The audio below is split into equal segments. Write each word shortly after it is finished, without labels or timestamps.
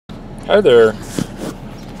Hi there.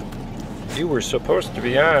 You were supposed to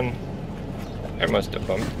be on. I must have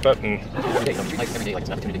bumped the button. Every day, like it's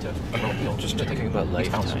an opportunity to just thinking about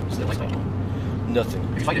lifetimes. Nothing.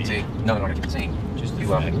 If you fight it today, no, I keep it the same. Just you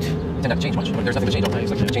tend not to change much. But there's nothing to change all day.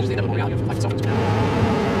 It's like it changes the inevitable reality of life itself. You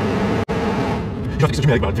don't think such a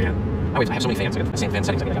dramatic fan? I have so many fans. I got the same fan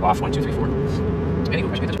settings. I got off 1, 2, 3, 4.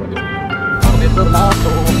 Anyway, I should pay attention to what I'm doing. I'll be a little lost.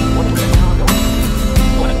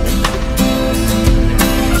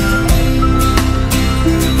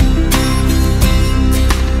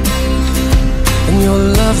 Your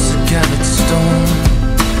love's a gathered stone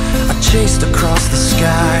I chased across the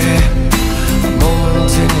sky. A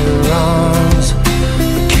moment in your arms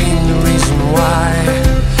became the reason why.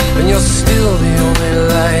 And you're still the only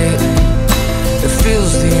light that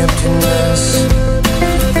fills the emptiness,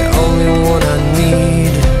 the only one I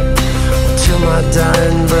need till my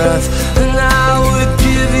dying breath. And I would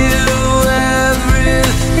give you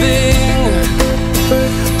everything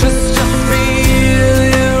just to feel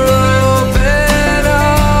your open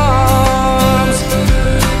arms.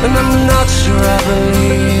 And I'm not sure I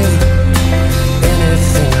believe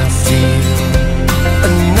anything I feel.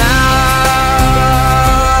 And now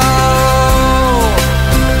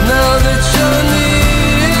that you're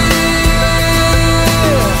near,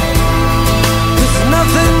 there's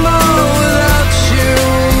nothing more without you,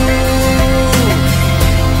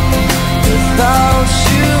 without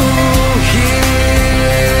you here.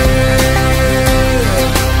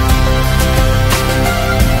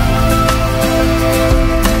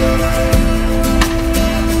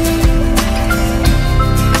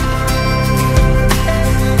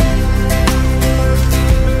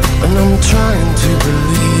 And I'm trying to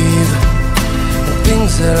believe in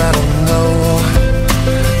things that I don't know,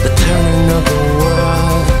 the turning of the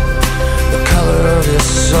world, the color of your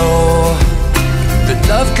soul. That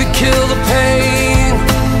love could kill the pain,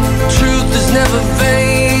 truth is never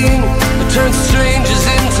vain. It turns strangers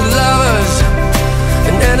into lovers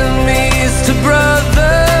and enemies to brothers.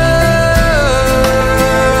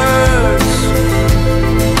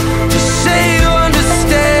 Just say you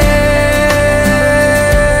understand.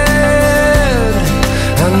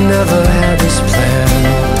 I never